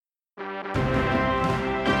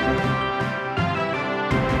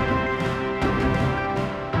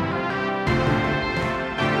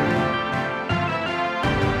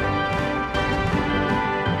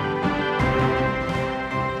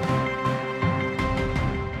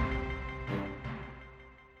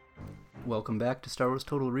Welcome back to Star Wars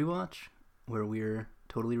Total Rewatch, where we're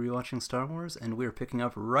totally rewatching Star Wars, and we're picking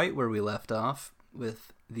up right where we left off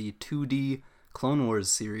with the 2D Clone Wars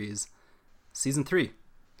series, Season 3.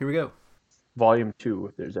 Here we go. Volume 2,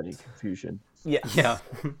 if there's any confusion. Yes. Yeah,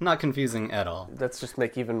 not confusing at all. Let's just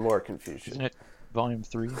make even more confusion. Isn't it Volume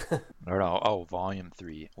 3? Or no, Volume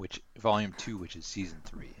 3, Volume 2, which is Season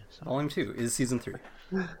 3. So. Volume 2 is Season 3.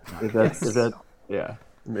 Is that, yeah,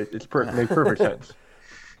 it's makes perfect sense.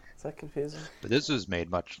 Is that confusing? But this was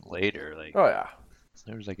made much later. Oh, yeah.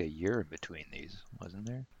 There was like a year in between these, wasn't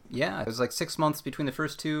there? Yeah, it was like 6 months between the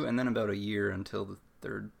first two, and then about a year until the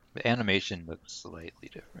third. The animation looks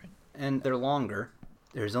slightly different. And they're longer.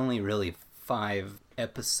 There's only really 5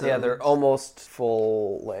 episodes. Yeah, they're almost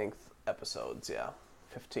full-length episodes, yeah.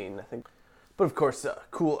 15, I think. But of course,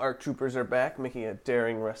 cool ARC troopers are back, making a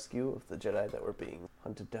daring rescue of the Jedi that were being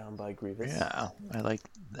hunted down by Grievous. Yeah, I like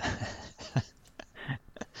that.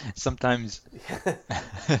 Sometimes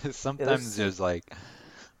there's like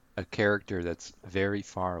a character that's very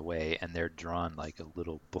far away and they're drawn like a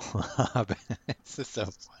little blob. It's just so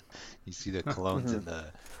fun. You see the clones in the,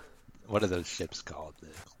 what are those ships called?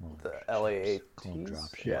 The LAATs? Clone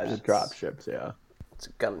drop ships. Yeah, the drop ships, yeah. It's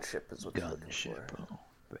a gunship is what they're looking Gunship. for. Oh.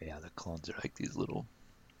 But yeah, the clones are like these little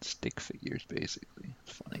stick figures, basically.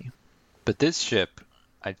 It's funny. But this ship,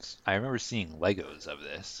 I remember seeing Legos of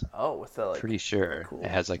this. Oh, with the, like... Pretty sure. cool.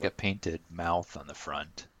 It has like a painted mouth on the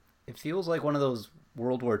front. It feels like one of those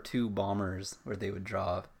World War II bombers where they would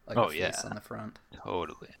draw like a face on the front.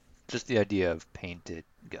 Totally. Just the idea of painted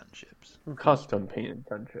gunships. Custom painted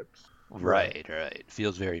gunships. Right.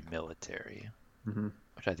 Feels very military, Mm-hmm.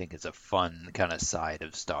 which I think is a fun kind of side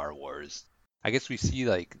of Star Wars. I guess we see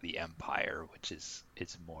like the Empire, which is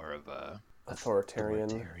it's more of a Authoritarian,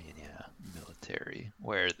 yeah, military,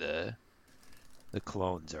 where the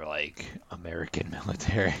clones are like American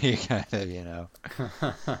military kind of, you know,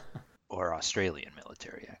 or Australian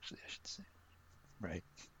military, actually, I should say, right?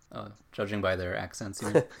 Judging by their accents, you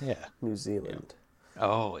mean? Yeah. New Zealand.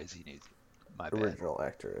 Oh, is he New? My bad. Original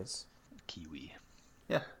actor is. Kiwi.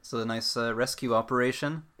 Yeah, so a nice rescue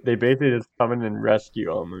operation. They basically just come in and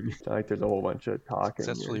rescue them. And it's not like there's a whole bunch of talking.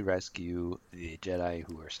 Successfully rescue the Jedi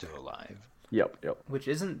who are still alive. Yep. Which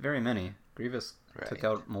isn't very many. Grievous took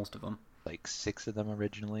out most of them. Like 6 of them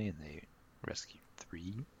originally, and they rescued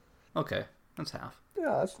 3. Okay, that's half.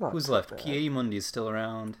 Yeah, that's not Who's too left? bad. Ki-Adi-Mundi's still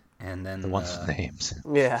around, and then The ones with names.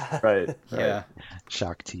 Yeah. Right. Yeah,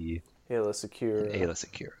 Shakti, Ayla Secure. Ayla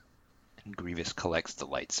Secura. And Grievous collects the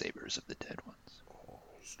lightsabers of the dead ones.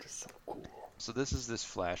 It's just so cool. So this is this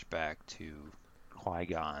flashback to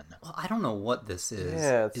Qui-Gon. well, I don't know what this is.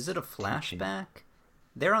 Yeah, it's is it a flashback?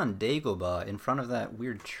 They're on Dagobah in front of that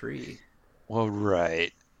weird tree. Well,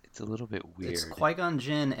 right. It's a little bit weird. It's Qui-Gon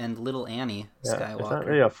Jinn and little Annie Yeah, Skywalker. it's not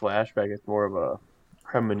really a flashback. It's more of a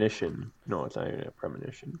premonition. No, it's not even a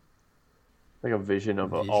premonition. Like a vision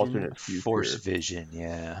of an alternate future. Force vision,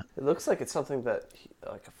 yeah. It looks like it's something that,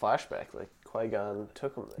 like a flashback, like Qui-Gon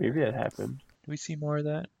took him there. Maybe that happened. Do we see more of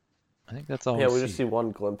that? I think that's all Yeah, we we see. just see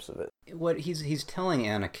one glimpse of it. What he's telling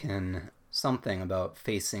Anakin something about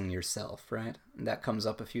facing yourself, right? That comes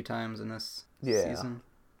up a few times in this Yeah. season.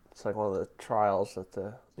 It's like one of the trials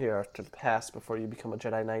that you have to pass before you become a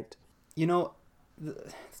Jedi Knight. You know,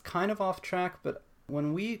 it's kind of off track, but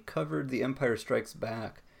when we covered The Empire Strikes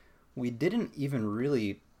Back, we didn't even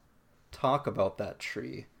really talk about that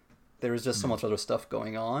tree. There was just so much other stuff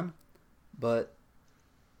going on. But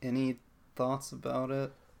any thoughts about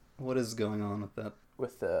it? What is going on with that?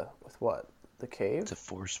 With what? The cave? The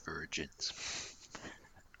Force virgins.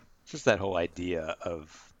 Just that whole idea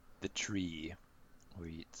of the tree, where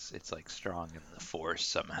it's like strong in the Force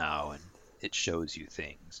somehow, and it shows you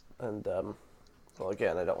things. And, well,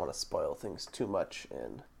 again, I don't want to spoil things too much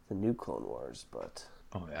in the new Clone Wars, but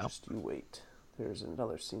Oh yeah. just you wait. There's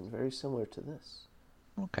another scene very similar to this.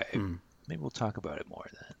 Okay. Maybe we'll talk about it more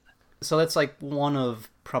then. So that's like one of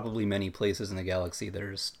probably many places in the galaxy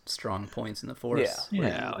there's strong points in the Force.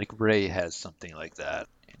 Yeah, like Rey has something like that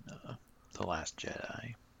in The Last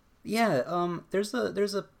Jedi. Yeah, there's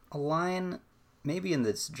a line maybe in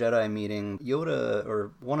this Jedi meeting. Yoda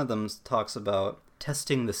or one of them talks about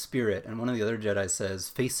testing the spirit, and one of the other Jedi says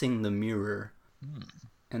facing the mirror.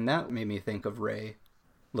 And that made me think of Rey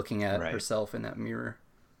looking at herself in that mirror.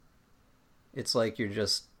 It's like you're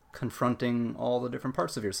just confronting all the different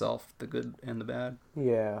parts of yourself, the good and the bad.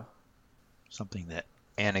 Yeah. Something that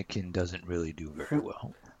Anakin doesn't really do very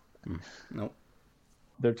well. Nope.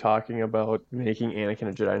 They're talking about making Anakin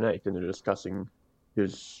a Jedi Knight, and they're discussing he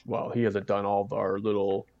hasn't done all of our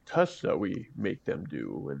little tests that we make them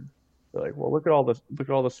do, and They're like, well, look at all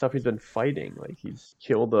the stuff he's been fighting. Like he's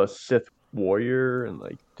killed a Sith warrior and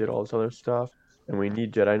like did all this other stuff, and we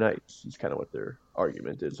need Jedi Knights. Is kind of what their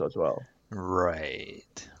argument is as well.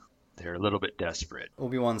 Right. They're a little bit desperate.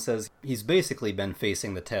 Obi-Wan says he's basically been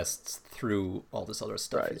facing the tests through all this other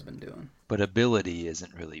stuff Right. he's been doing. But ability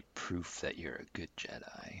isn't really proof that you're a good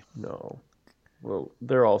Jedi. No, well,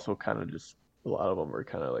 they're also kind of just a lot of them are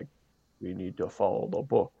kind of like, we need to follow the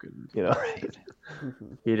book, and you know, Right.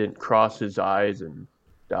 he didn't cross his I's and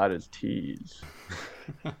dot his T's.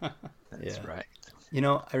 That's Yeah. right. You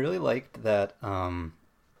know, I really liked that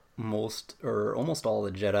most or almost all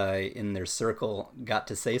the Jedi in their circle got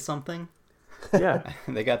to say something. Yeah,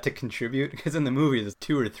 They got to contribute, because in the movie there's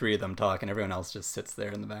 2 or 3 of them talking, everyone else just sits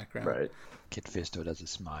there in the background. right. Kit Fisto does a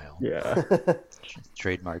smile. Yeah,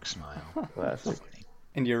 Trademark smile. classic. Funny.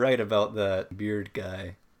 And you're right about the beard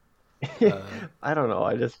guy. I don't know.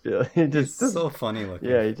 I just feel it He's just so funny looking.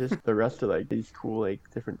 yeah. He just the rest of like these cool like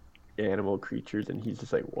different animal creatures, and he's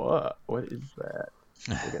just like, what? What is that?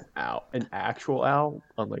 Like an owl, an actual owl,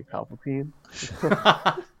 unlike Palpatine.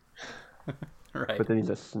 Right. But then he's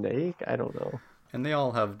a snake. I don't know. And they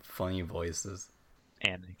all have funny voices.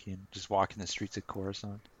 Anakin just walking the streets of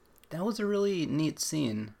Coruscant. That was a really neat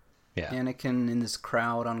scene. Yeah. Anakin in this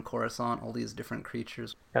crowd on Coruscant, all these different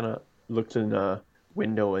creatures. Kind of looks in a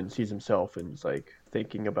window and sees himself, and is like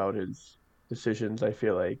thinking about his decisions. I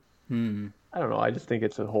feel like I don't know. I just think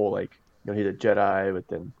it's a whole like, you know, he's a Jedi, but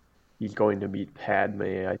then he's going to meet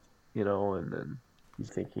Padme. You know, and then he's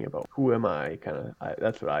thinking about who am I? Kind of.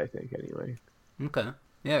 That's what I think anyway. Okay.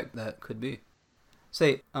 Yeah, that could be.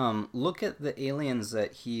 Say, look at the aliens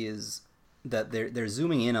that they're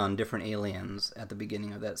zooming in on different aliens at the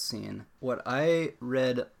beginning of that scene. What I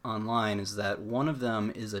read online is that one of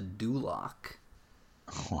them is a Duloc.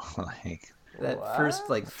 Like That What? first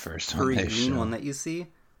first one furry they green show. one that you see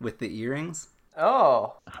with the earrings.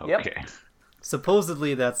 Oh, Okay. yep.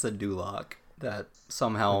 Supposedly that's a Duloc that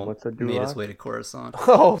somehow What's a made its Duloc? way to Coruscant.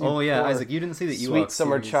 Oh, Oh yeah, poor Isaac, you didn't see the Ewok sweet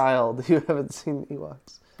summer series. child. You haven't seen the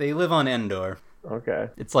Ewoks. They live on Endor. Okay.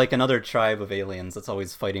 It's like another tribe of aliens that's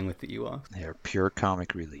always fighting with the Ewoks. They're pure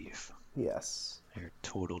comic relief. Yes. They're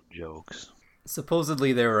total jokes.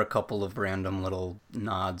 Supposedly there were a couple of random little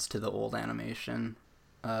nods to the old animation.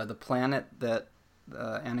 The planet that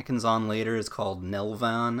Anakin's on later is called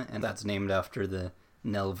Nelvan, and that's named after the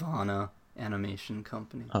Nelvana animation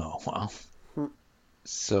company. Oh wow.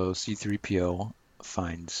 So C-3PO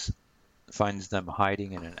finds them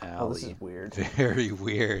hiding in an alley. Oh, this is weird. Very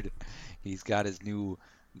weird. He's got his new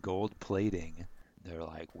gold plating. They're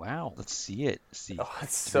like, wow, let's see it. See, Oh,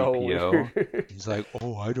 it's so 3PO. weird. He's like,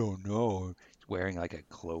 oh, I don't know. He's wearing like a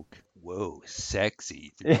cloak. Whoa,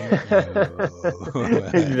 sexy.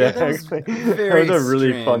 Exactly. very That was a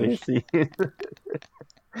really funny strange. scene.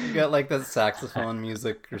 You got like that saxophone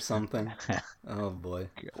music or something. Oh boy.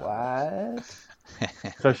 What?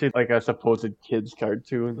 Especially like a supposed kids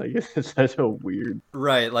cartoon. Like it's such a weird.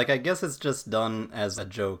 Right, like I guess it's just done as a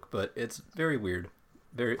joke, but it's very weird.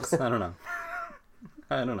 Very, I don't know.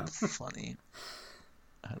 I don't know. Funny.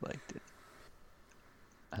 I liked it.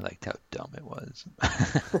 I liked how dumb it was.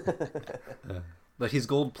 But he's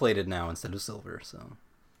gold plated now instead of silver, so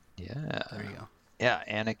Yeah. there you go. Yeah,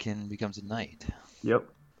 Anakin becomes a knight. Yep.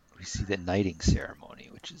 We see the knighting ceremony,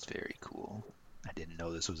 which is very cool. I didn't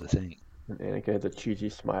know this was a thing. And Anakin has a cheesy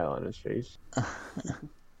smile on his face,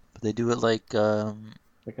 But they do it like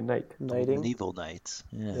like a knight. Knighting? medieval knights.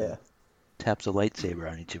 Yeah. Yeah. Taps a lightsaber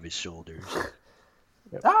on each of his shoulders.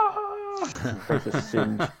 Ah! Tries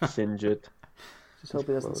to singe it. Just hope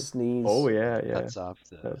he doesn't sneeze. Oh yeah, yeah. Cuts off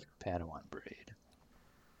the That's- Padawan braid.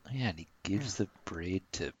 Yeah, and he gives the braid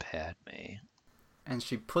to Padme. And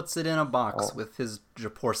she puts it in a box Oh. with his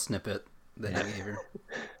Japor snippet that he gave her.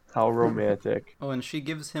 How romantic. Oh, and she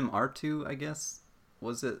gives him R2, I guess.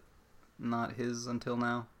 Was it not his until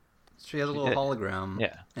now? She has a She little did. hologram.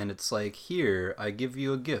 Yeah. And it's like, here, I give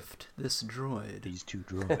you a gift, this droid. These two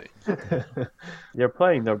droids. You're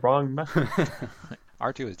playing the wrong message.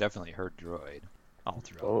 R2 is definitely her droid all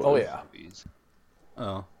throughout Oh, the yeah. movies.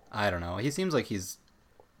 Oh, I don't know. He seems like he's,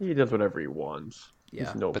 He does whatever he wants. yeah.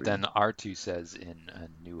 He's no But then R2 says in A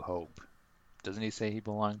New Hope, doesn't he say he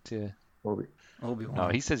belonged to... Obi. Obi-Wan. No,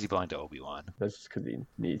 he says he belonged to Obi-Wan. That's just because he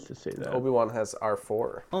needs to say that. Obi-Wan has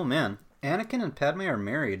R4. Oh, man. Anakin and Padme are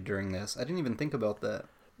married during this. I didn't even think about that.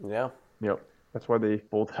 Yeah. Yep. That's why they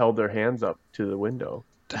both held their hands up to the window.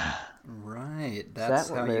 Right. That's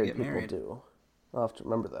what how you married get people married. do. I'll have to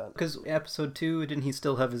remember that. Because episode 2, didn't he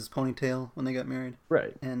still have his ponytail when they got married?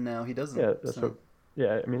 Right. And now he doesn't. Yeah, that's so- what.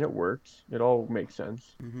 Yeah, I mean it works. It all makes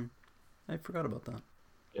sense. I forgot about that.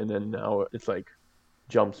 And then now it's like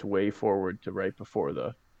jumps way forward to right before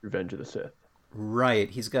the Revenge of the Sith. Right,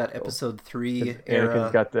 he's got episode 3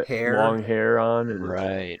 Anakin's got the hair. long hair on, and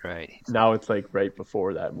Right. now it's like right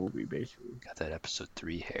before that movie, basically. Got that episode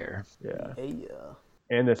 3 hair. Yeah, Yeah.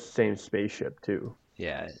 and the same spaceship too.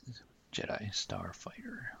 Yeah, Jedi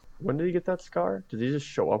Starfighter. When did he get that scar? Did he just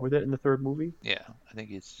show up with it in the third movie? Yeah, I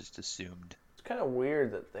think it's just assumed. It's kind of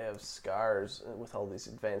weird that they have scars with all these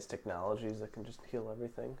advanced technologies that can just heal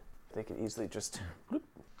everything. They could easily just whoop,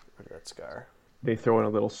 get rid of that scar. They throw in a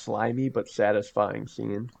little slimy but satisfying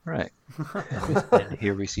scene. Right. And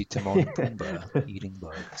here we see Timon and Pumbaa eating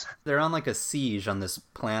bugs. They're on like a siege on this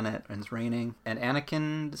planet, and it's raining. And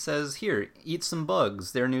Anakin says, "Here, eat some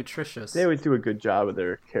bugs. They're nutritious." They always do a good job of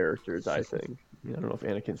their characters, I think. I don't know if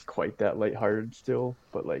Anakin's quite that lighthearted still,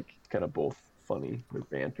 but like kind of both funny with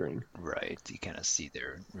bantering. Right. You kind of see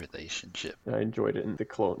their relationship. And I enjoyed it in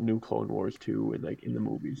the new Clone Wars too, and like in the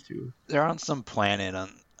movies too. They're on some planet on,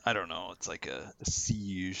 I don't know, it's like a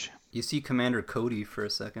siege. You see Commander Cody for a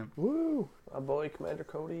second. Woo! My boy, Commander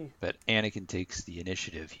Cody. But Anakin takes the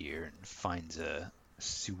initiative here and finds a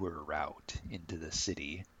sewer route into the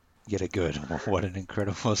city. Get a good, what an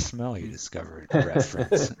incredible smell you discovered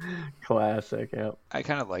reference. Classic, yeah. I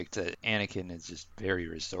kind of like that Anakin is just very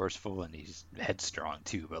resourceful and he's headstrong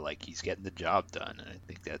too, but like he's getting the job done, and I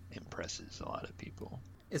think that impresses a lot of people.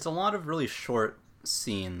 It's a lot of really short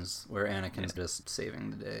scenes where Anakin's just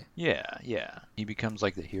saving the day. Yeah. He becomes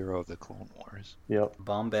like the hero of the Clone Wars. Yep.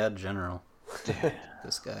 Bombad General.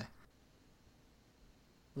 This guy.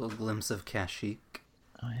 Little glimpse of Kashyyyk.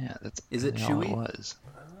 Oh yeah, that's Is it all Chewie? It was.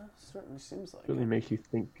 Certainly seems like Really it. makes you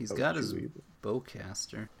think. He's of got his Chewie.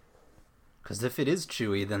 bowcaster. Because if it is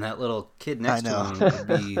Chewie, then that little kid next to know. him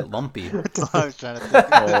would be Lumpy. That's what I was trying to think.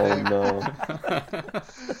 Oh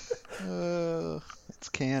no. It's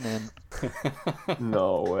canon.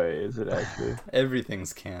 No way, is it actually?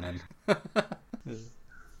 Everything's canon.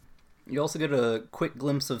 You also get a quick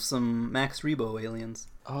glimpse of some Max Rebo aliens.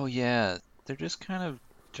 Oh yeah, they're just kind of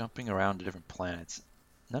jumping around to different planets.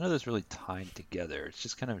 None of this really tied together. It's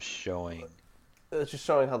just kind of showing. It's just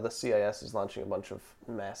showing how the CIS is launching a bunch of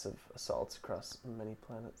massive assaults across many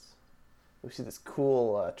planets. We see this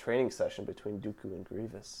cool training session between Dooku and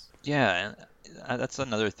Grievous. Yeah, and that's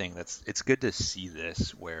another thing. It's good to see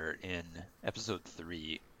this, where in episode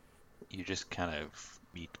 3, you just kind of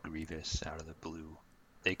meet Grievous out of the blue.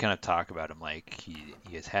 They kind of talk about him like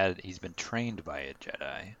he's been trained by a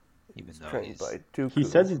Jedi, even though Trained by Dooku. He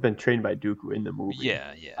says he's been trained by Dooku in the movie.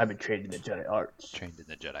 Yeah. I've been trained in the Jedi arts. Trained in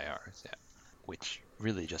the Jedi arts, yeah, which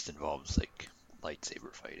really just involves like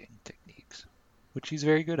lightsaber fighting techniques, which he's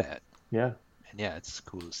very good at. Yeah. And yeah, it's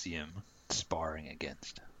cool to see him sparring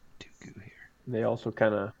against Dooku here. They also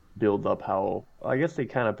kind of build up how, I guess they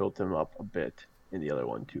kind of built him up a bit in the other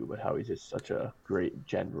one too, but how he's just such a great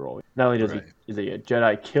general. Not only does Right. he is he a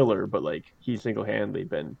Jedi killer, but like he's single-handedly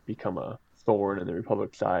become a thorn in the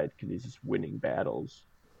Republic side because he's just winning battles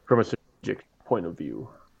from a strategic point of view.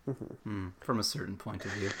 From a certain point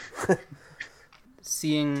of view.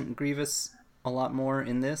 Seeing Grievous a lot more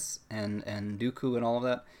in this, and Dooku and all of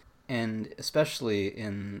that, and especially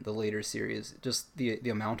in the later series, just the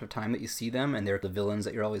amount of time that you see them, and they're the villains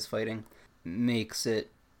that you're always fighting, makes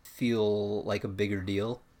it feel like a bigger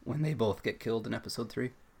deal when they both get killed in episode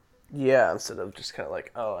 3. Yeah, instead of just kind of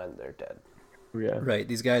like, oh, and they're dead. Yeah. Right,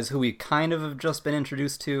 these guys who we kind of have just been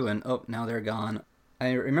introduced to, and oh, now they're gone.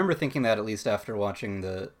 I remember thinking that at least after watching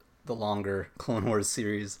the longer Clone Wars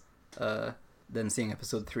series, then seeing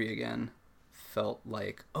episode 3 again felt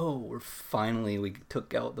like, oh, we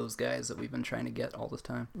took out those guys that we've been trying to get all this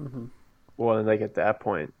time. Mm-hmm. Well, and like at that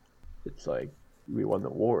point, it's like we won the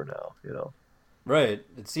war now, you know. Right,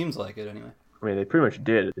 it seems like it anyway. I mean, they pretty much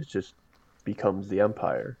did. It just becomes the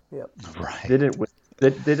Empire. Yep. Right. They didn't win. They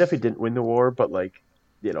definitely didn't win the war, but like,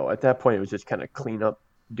 you know, at that point it was just kind of cleanup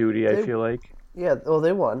duty. I feel like. Yeah, well,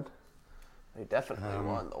 they won. They definitely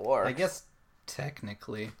won the war. I guess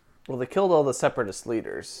technically. Well, they killed all the Separatist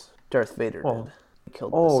leaders. Darth Vader Oh. did. He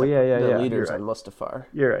killed Oh, yeah, the yeah. leaders You're on Mustafar.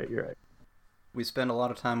 You're right. We spend a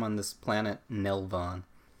lot of time on this planet Nelvon.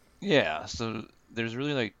 Yeah, so there's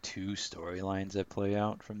really like 2 storylines that play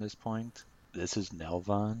out from this point. This is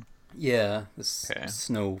Nelvon. Yeah, this Okay.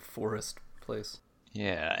 snow forest place.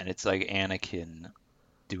 Yeah, and it's like Anakin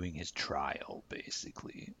doing his trial,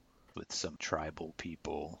 basically, with some tribal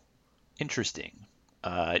people. Interesting.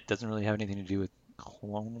 It doesn't really have anything to do with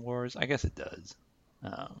Clone Wars. I guess it does.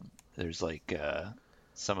 There's like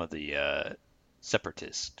some of the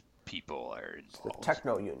separatist people are The involved.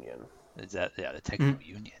 Techno Union. Is that the Techno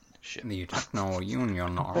Union ship? The Techno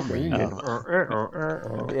Union Army.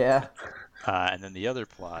 Yeah. And then the other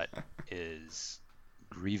plot is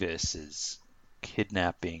Grievous is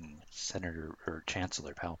kidnapping Senator or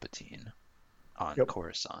Chancellor Palpatine on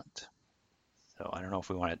Coruscant. So I don't know if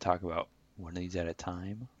we want to talk about one of these at a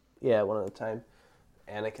time. Yeah, one at a time.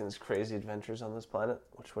 Anakin's crazy adventures on this planet,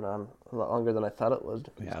 which went on a lot longer than I thought it would.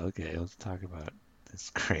 Yeah, okay, let's talk about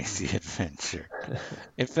this crazy adventure.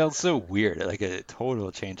 It felt so weird, like a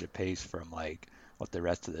total change of pace from like what the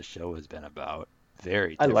rest of the show has been about.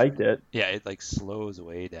 Very different. I liked it. Yeah, it like slows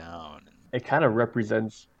way down. It kind of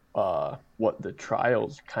represents what the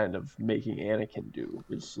trial's kind of making Anakin do,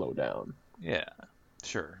 is slow down. Yeah,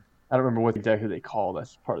 sure. I don't remember what exactly they call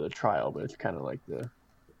that's part of the trial, but it's kind of like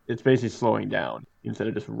it's basically slowing down instead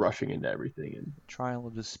of just rushing into everything. And Trial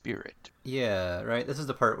of the Spirit. Yeah, right. This is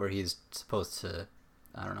the part where he's supposed to,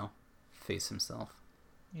 I don't know, face himself.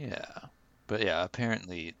 Yeah, but yeah,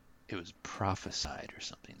 apparently it was prophesied or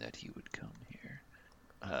something that he would come here.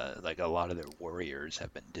 Like a lot of their warriors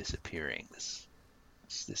have been disappearing. This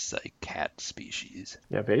like cat species.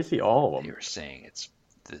 Yeah, basically all of them. They were saying it's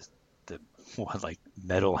the one like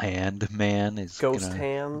metal hand man is Ghost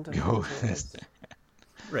hand. Ghost.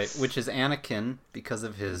 Right, which is Anakin because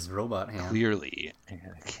of his robot hand. Clearly,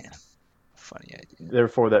 Anakin. Funny idea.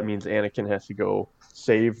 Therefore, that means Anakin has to go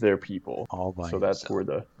save their people. All by so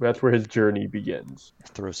himself. that's where his journey begins.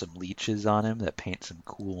 Throw some leeches on him that paint some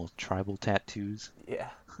cool tribal tattoos. Yeah.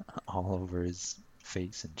 All over his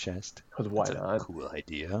face and chest. Because why That's not? A cool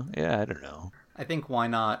idea. Yeah, I don't know. I think why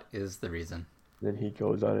not is the reason. Then he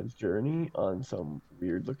goes on his journey on some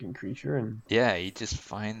weird-looking creature, and Yeah, he just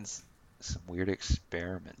finds some weird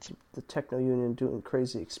experiments. The Techno Union doing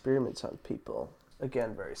crazy experiments on people.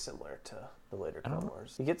 Again, very similar to the later Clone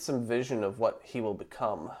Wars. You get some vision of what he will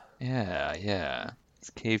become. Yeah. His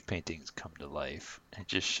cave paintings come to life. It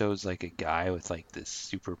just shows like a guy with like this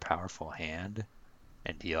super powerful hand,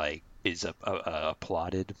 and he like is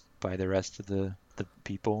applauded by the rest of the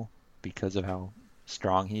people because of how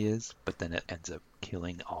strong he is, but then it ends up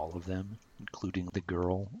killing all of them, including the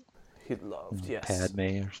girl He loved, yes.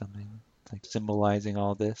 Padme or something, like symbolizing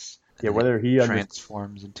all this. yeah, And whether it he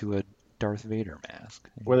transforms into a Darth Vader mask.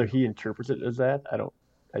 whether he interprets it as that,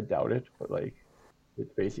 I doubt it. But like,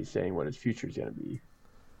 it's basically saying what his future is gonna be.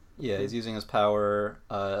 Yeah, he's using his power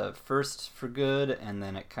first for good, and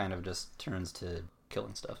then it kind of just turns to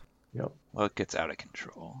killing stuff. Yep. Well, it gets out of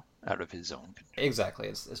control, out of his own control. Exactly,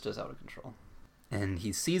 it's just out of control. And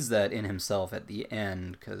he sees that in himself at the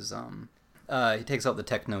end, because he takes out the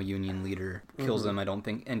Techno Union leader, kills him, I don't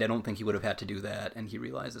think he would have had to do that, and he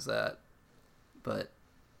realizes that. But,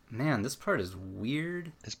 man, this part is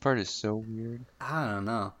weird. This part is so weird. I don't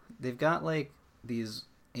know. They've got, like, these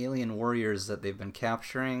alien warriors that they've been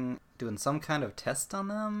capturing, doing some kind of test on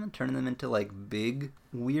them, turning them into, like, big,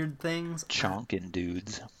 weird things. Chonkin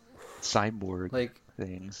dudes. Cyborg Like,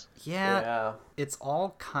 things. yeah, it's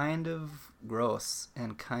all kind of gross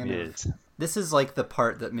and kind It of... is. This is, like, the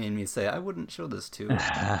part that made me say, I wouldn't show this to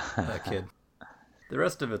that kid. The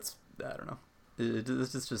rest of it's, I don't know.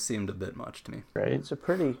 This just seemed a bit much to me. Right. It's a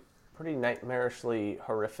pretty nightmarishly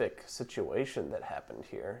horrific situation that happened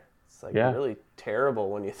here. It's like really terrible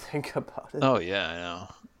when you think about it. Oh yeah, I know.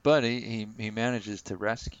 But he manages to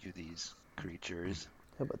rescue these creatures.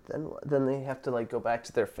 Yeah, but then what? Then they have to like go back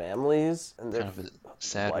to their families, and their Kind of a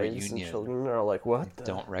sad wives reunion. and children are like, "What?" They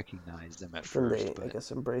don't recognize them at Then first, they, but I guess,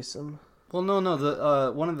 embrace them. Well, no.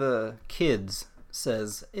 The one of the kids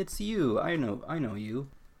says, "It's you. I know you."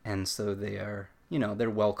 And so they are, they're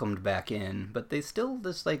welcomed back in, but they still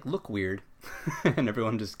just like look weird, and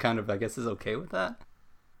everyone just kind of, I guess, is okay with that.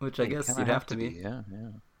 Which I guess you'd have to be. Yeah.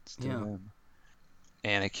 Still him.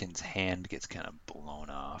 Anakin's hand gets kind of blown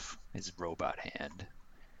off, his robot hand,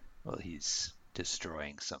 while he's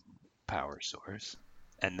destroying some power source.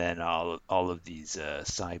 And then all of these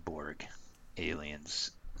cyborg aliens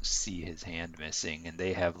see his hand missing, and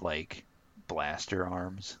they have like blaster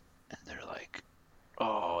arms, and they're like,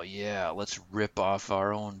 oh yeah, let's rip off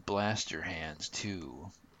our own blaster hands too,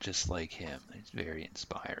 just like him. It's very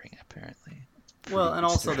inspiring, apparently. Well, and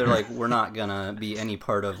also they're like, we're not gonna be any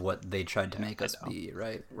part of what they tried to make us be,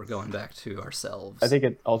 right? We're going back to ourselves. I think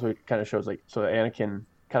it also kind of shows like, so Anakin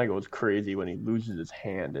kind of goes crazy when he loses his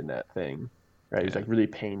hand in that thing, right? He's like really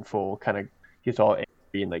painful, kind of gets all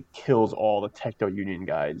angry and like kills all the Techno Union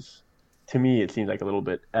guys. To me, it seems like a little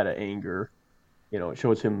bit out of anger. It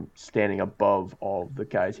shows him standing above all the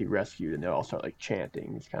guys he rescued, and they all start like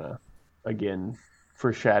chanting. He's kind of, again,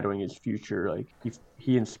 foreshadowing his future. Like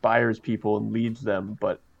he inspires people and leads them,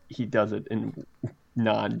 but he does it in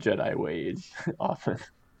non-Jedi ways often.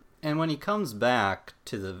 And when he comes back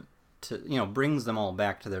brings them all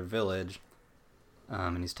back to their village,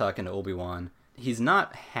 and he's talking to Obi-Wan, he's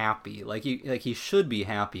not happy. Like he should be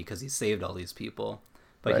happy because he saved all these people.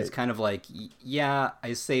 But he's kind of like, yeah,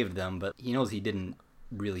 I saved them, but he knows he didn't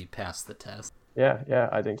really pass the test. Yeah,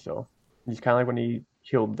 I think so. He's kind of like when he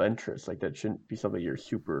killed Ventress. Like, that shouldn't be something you're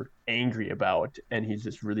super angry about, and he's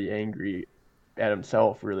just really angry at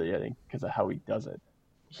himself, really, I think, because of how he does it.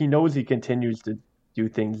 He knows he continues to do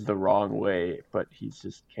things the wrong way, but he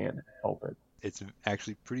just can't help it. It's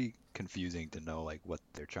actually pretty confusing to know like what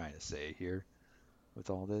they're trying to say here with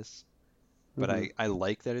all this. But I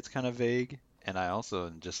like that it's kind of vague, and I also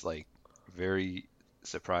am just like very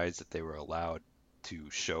surprised that they were allowed to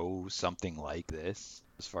show something like this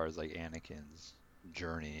as far as like Anakin's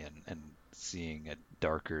journey and seeing a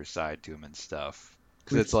darker side to him and stuff.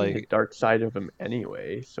 Because it's like the dark side of him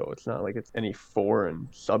anyway, so it's not like it's any foreign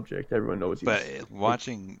subject. Everyone knows he's... But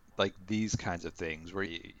watching like these kinds of things where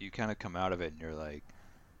you kind of come out of it and you're like,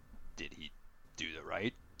 did he do the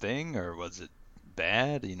right thing or was it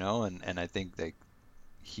bad, you know? And I think that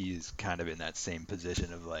he's kind of in that same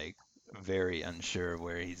position of like very unsure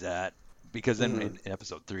where he's at, because then in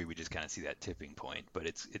episode 3 we just kind of see that tipping point. But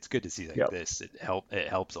it's good to see like this. It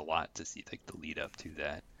helps a lot to see like the lead up to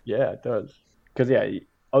that. Yeah, it does. Because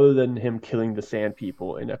other than him killing the Sand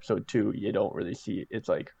People in episode 2, you don't really see it. It's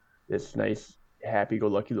like this nice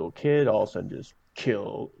happy-go-lucky little kid all of a sudden just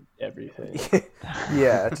kill everything.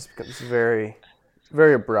 Yeah, it just becomes very,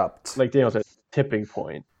 very abrupt. Like Daniel said, tipping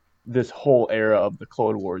point. This whole era of the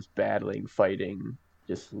Clone Wars battling, fighting,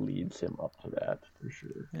 just leads him up to that, for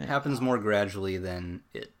sure. It happens more gradually than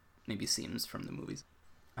it maybe seems from the movies.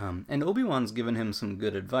 And Obi-Wan's given him some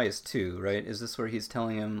good advice, too, right? Is this where he's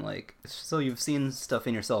telling him, like, so you've seen stuff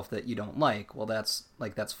in yourself that you don't like? Well, that's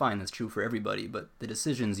fine. That's true for everybody. But the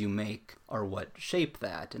decisions you make are what shape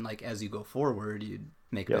that. And, like, as you go forward, you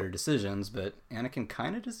make better decisions. But Anakin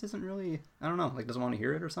kind of just isn't really, I don't know, like, doesn't want to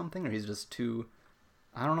hear it or something? Or he's just too,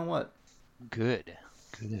 I don't know what. Good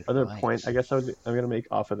Other advice. point I guess I'm going to make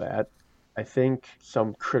off of that. I think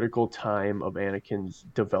some critical time of Anakin's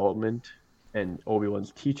development and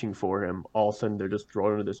Obi-Wan's teaching for him, all of a sudden they're just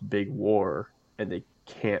thrown into this big war and they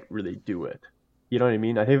can't really do it. You know what I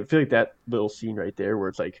mean? I feel like that little scene right there where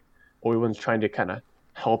it's like Obi-Wan's trying to kind of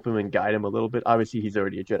help him and guide him a little bit. Obviously he's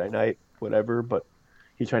already a Jedi Knight, whatever, but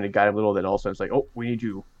he's trying to guide him a little, then all of a sudden it's like, oh, we need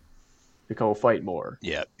you to go fight more.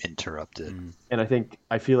 Yeah, interrupted. And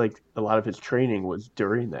I feel like a lot of his training was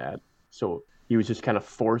during that. So he was just kind of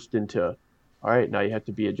forced into, all right, now you have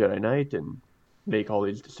to be a Jedi Knight and make all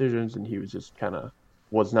these decisions, and he was just kind of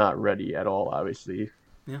was not ready at all, obviously.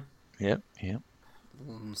 Yep.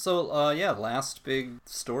 So, last big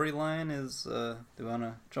storyline is, do you want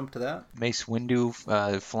to jump to that? Mace Windu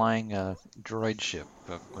flying a droid ship.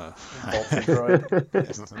 Vulture droid.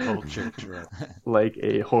 Vulture droid. Like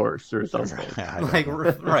a horse or something. Like,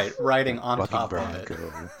 right, riding on Bucking top of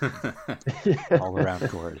it. All around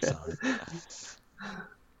Coruscant.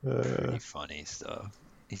 Pretty funny stuff.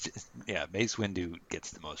 Mace Windu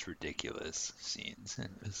gets the most ridiculous scenes in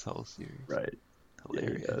this whole series. Right.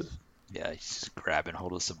 Hilarious. Yeah, he's just grabbing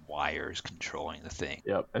hold of some wires, controlling the thing.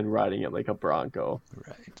 Yep, and riding it like a bronco.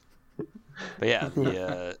 Right. But yeah,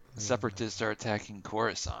 the Separatists are attacking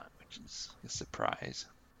Coruscant, which is a surprise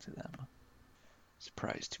to them.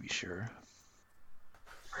 Surprise to be sure.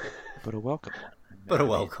 But a welcome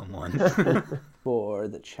one. For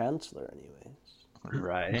the Chancellor, anyways.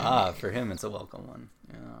 Right. For him it's a welcome one.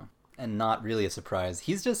 Yeah. And not really a surprise.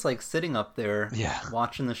 He's just like sitting up there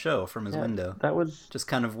watching the show from his window. That was just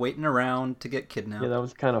kind of waiting around to get kidnapped. Yeah, that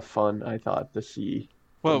was kind of fun, I thought, to see.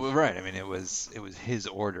 Well, right. I mean, it was his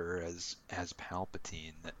order as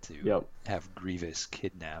Palpatine to have Grievous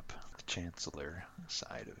kidnap the Chancellor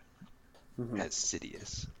side of as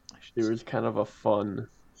Sidious. There was kind of a fun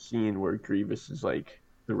scene where Grievous is like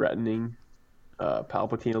threatening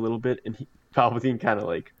Palpatine a little bit, and Palpatine kind of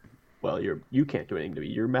like, well, you can't do anything to me.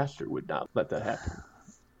 Your master would not let that happen.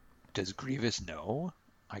 Does Grievous know?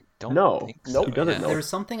 I don't think so. No, he doesn't know. There's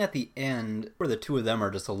something at the end where the two of them are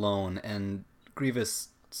just alone, and Grievous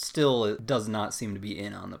still does not seem to be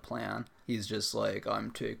in on the plan. He's just like, I'm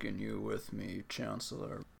taking you with me,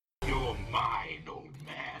 Chancellor. You're mine, old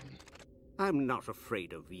man. I'm not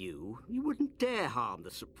afraid of you. You wouldn't dare harm the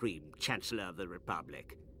Supreme Chancellor of the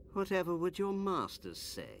Republic. Whatever would your masters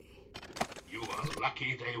say? You are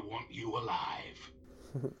lucky they want you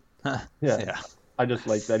alive. Yeah. I just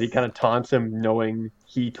like that. He kind of taunts him knowing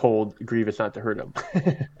he told Grievous not to hurt him.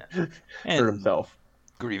 Hurt himself.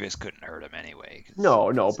 Grievous couldn't hurt him anyway.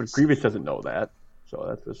 No, but Grievous doesn't know that. So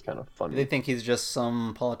that's just kind of funny. They think he's just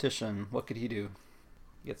some politician. What could he do?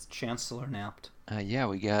 Gets Chancellor napped. Yeah,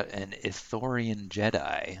 we got an Ithorian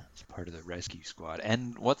Jedi as part of the rescue squad.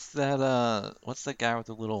 And what's that guy with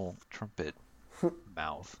the little trumpet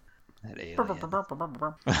mouth? That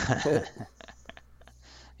alien.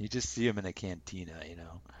 You just see him in a cantina, you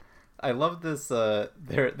know. I love this.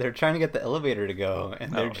 They're trying to get the elevator to go,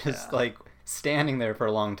 and they're just like standing there for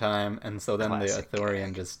a long time, and so then Classic the Ithorian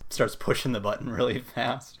gag. just starts pushing the button really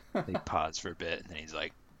fast. They pause for a bit, and then he's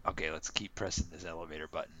like, "Okay, let's keep pressing this elevator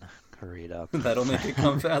button. Hurry it up." That'll make it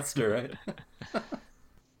come faster, right?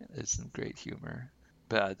 There's some great humor.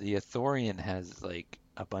 But the Ithorian has like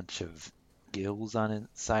a bunch of gills on the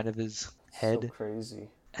side of his head, So crazy.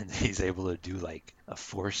 and he's able to do like a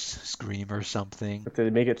force scream or something. But they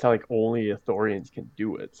make it sound like only Ithorians can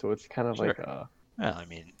do it, so it's kind of like Well, I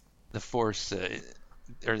mean, the force,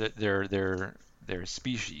 or their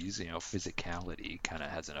species, you know, physicality kind of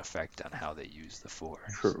has an effect on how they use the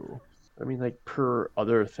force. true. I mean, like per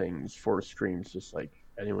other things, Force Scream's just like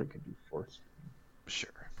anyone can do Force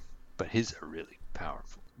Sure, but his are really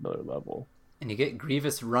powerful. another level. And you get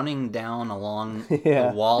Grievous running down along Yeah.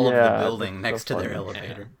 the wall of Yeah, the building that's next so to their funny.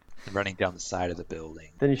 elevator. Running down the side of the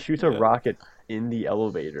building. Then he shoots a rocket in the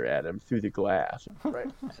elevator at him through the glass.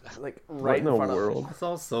 Right. Like What right in in the front world? of him. It's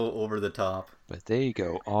all so over the top. But they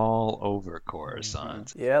go all over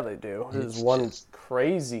Coruscant. Yeah, they do. There's It's one just-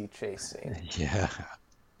 crazy chase scene. Yeah.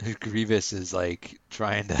 Grievous is like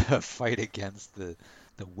trying to fight against the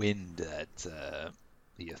wind that the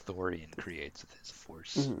Ithorian creates with his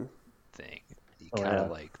force thing. He Oh, kind of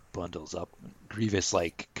yeah. like bundles up. Grievous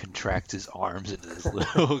like contracts his arms into this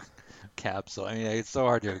little capsule. I mean, it's so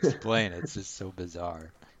hard to explain. It's just so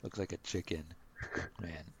bizarre. Looks like a chicken.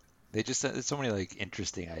 Man, they just there's so many like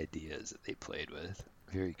interesting ideas that they played with.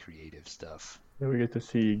 Very creative stuff. Then we get to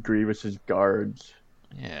see Grievous's guards.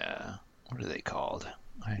 Yeah. What are they called?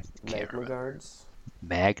 I can't Magma remember. guards.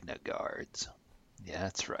 Magna Guards. Yeah,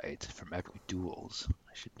 that's right. From Epic Duels.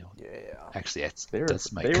 I should know. Yeah. Actually, They were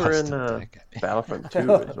that's my they were in custom deck. Battlefront 2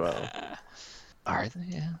 as well. Are they?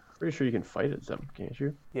 Yeah. Pretty sure you can fight as them, can't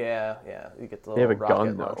you? Yeah. You get the They have little a rocket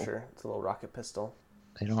gun, though. launcher. It's a little rocket pistol.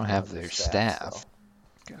 They don't have Their their staff, staff.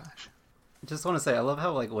 Gosh. Just want to say, I love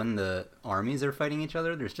how like when the armies are fighting each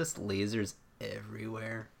other, there's just lasers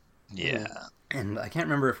everywhere. Yeah. And I can't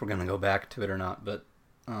remember if we're gonna go back to it or not, but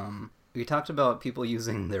we talked about people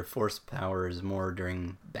using their force powers more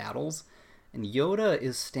during battles, and Yoda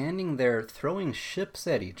is standing there throwing ships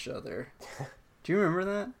at each other. Do you remember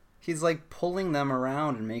that? He's like pulling them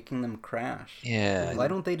around and making them crash. Yeah. Why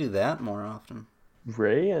don't they do that more often?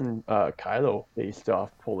 Rey and Kylo faced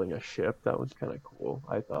off pulling a ship. That was kind of cool,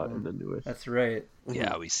 I thought, in the newest. That's right.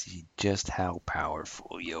 Yeah, we see just how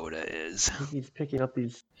powerful Yoda is. He's picking up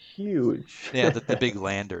these huge. Yeah, the big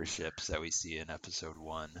lander ships that we see in Episode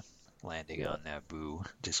 1 landing on Naboo,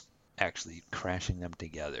 just actually crashing them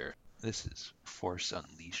together. This is Force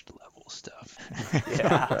Unleashed level stuff.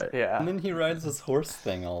 Yeah. Right. Yeah. And then he rides this horse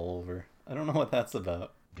thing all over. I don't know what that's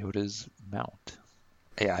about. Yoda's mount.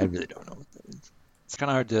 Yeah, I really don't know what that is. It's kind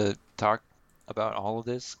of hard to talk about all of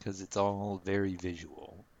this because it's all very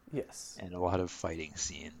visual Yes. and a lot of fighting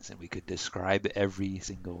scenes, and we could describe every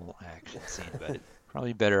single action scene, but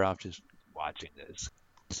probably better off just watching this.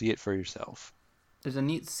 See it for yourself. There's a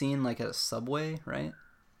neat scene like at a subway, right?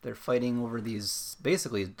 They're fighting over these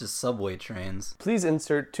basically just subway trains. Please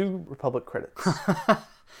insert 2 Republic credits.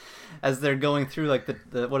 As they're going through like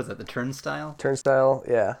the what is that, the turnstile? Turnstile.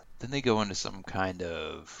 Yeah. Then they go into some kind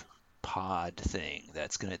of pod thing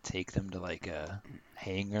that's going to take them to like a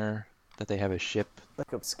hangar that they have a ship.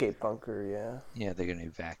 Like escape bunker. Yeah. Yeah, they're going to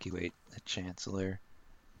evacuate the Chancellor.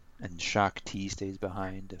 And Shock T stays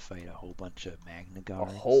behind to fight a whole bunch of Magna A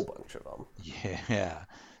Guards. whole bunch of them. Yeah.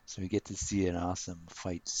 So we get to see an awesome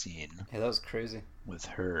fight scene Yeah, that was crazy. with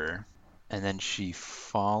her. And then she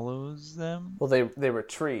follows them. Well, they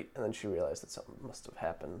retreat, and then she realized that something must have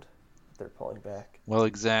happened. They're pulling back. Well,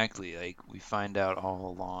 exactly. Like, we find out all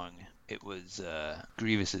along it was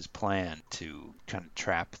Grievous's plan to kind of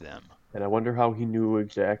trap them. And I wonder how he knew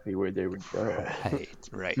exactly where they would go.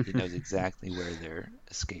 Right. He knows exactly where their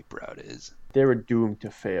escape route is. They were doomed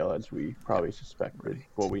to fail, as we probably suspected.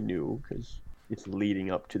 Well, we knew, because it's leading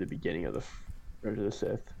up to the beginning of the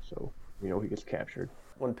Sith, so we know he gets captured.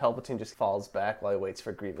 When Palpatine just falls back while he waits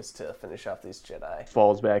for Grievous to finish off these Jedi.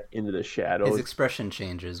 Falls back into the shadows. His expression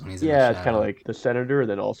changes when he's in Yeah, the it's kind of shadow. like the senator, and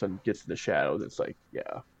then all of a sudden gets to the shadows. It's like,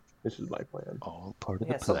 yeah, this is my plan. All part of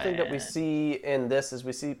Yeah, the plan. something that we see in this is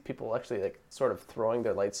we see people actually like sort of throwing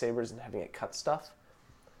their lightsabers and having it cut stuff.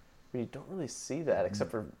 You don't really see that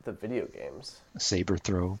except for the video games. Saber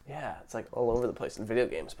throw. Yeah, it's like all over the place in video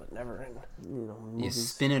games, but never in movies. You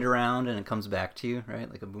spin it around and it comes back to you, right?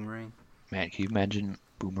 Like a boomerang. Man, can you imagine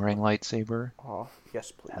boomerang lightsaber? Oh,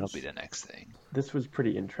 yes, please. That'll be the next thing. This was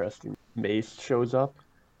pretty interesting. Mace shows up,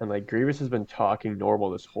 and like Grievous has been talking normal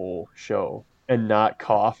this whole show and not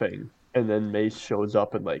coughing. And then Mace shows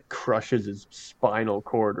up and like crushes his spinal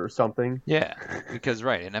cord or something. Yeah, because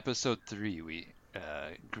right in episode 3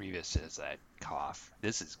 Grievous has that cough.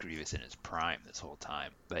 This is Grievous in his prime this whole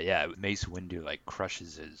time. But yeah, Mace Windu like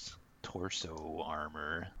crushes his torso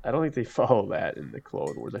armor. I don't think they follow that in the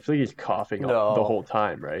Clone Wars. I feel like he's coughing the whole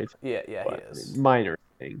time, right? Yeah, But, he is. Minor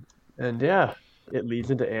thing. And yeah, it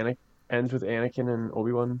leads into ends with Anakin and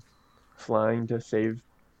Obi-Wan flying to save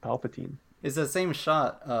Palpatine. It's the same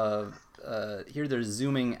shot of here they're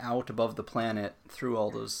zooming out above the planet through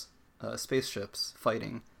all those spaceships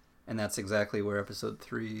fighting. And that's exactly where episode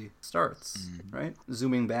 3 starts, right?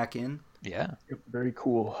 Zooming back in. Yeah. Very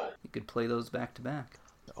cool. You could play those back to back.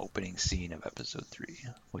 The opening scene of episode 3,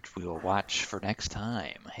 which we will watch for next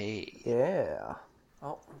time. Hey. Yeah.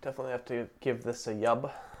 Well, definitely have to give this a yub.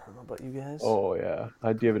 I don't know about you guys. Oh, yeah.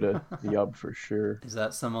 I'd give it a yub for sure. Is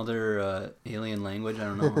that some other alien language? I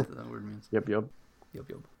don't know what that word means. Yub. Yup.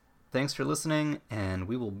 Thanks for listening, and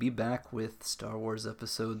we will be back with Star Wars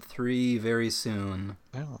Episode 3 very soon.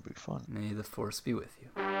 That'll be fun. May the Force be with you.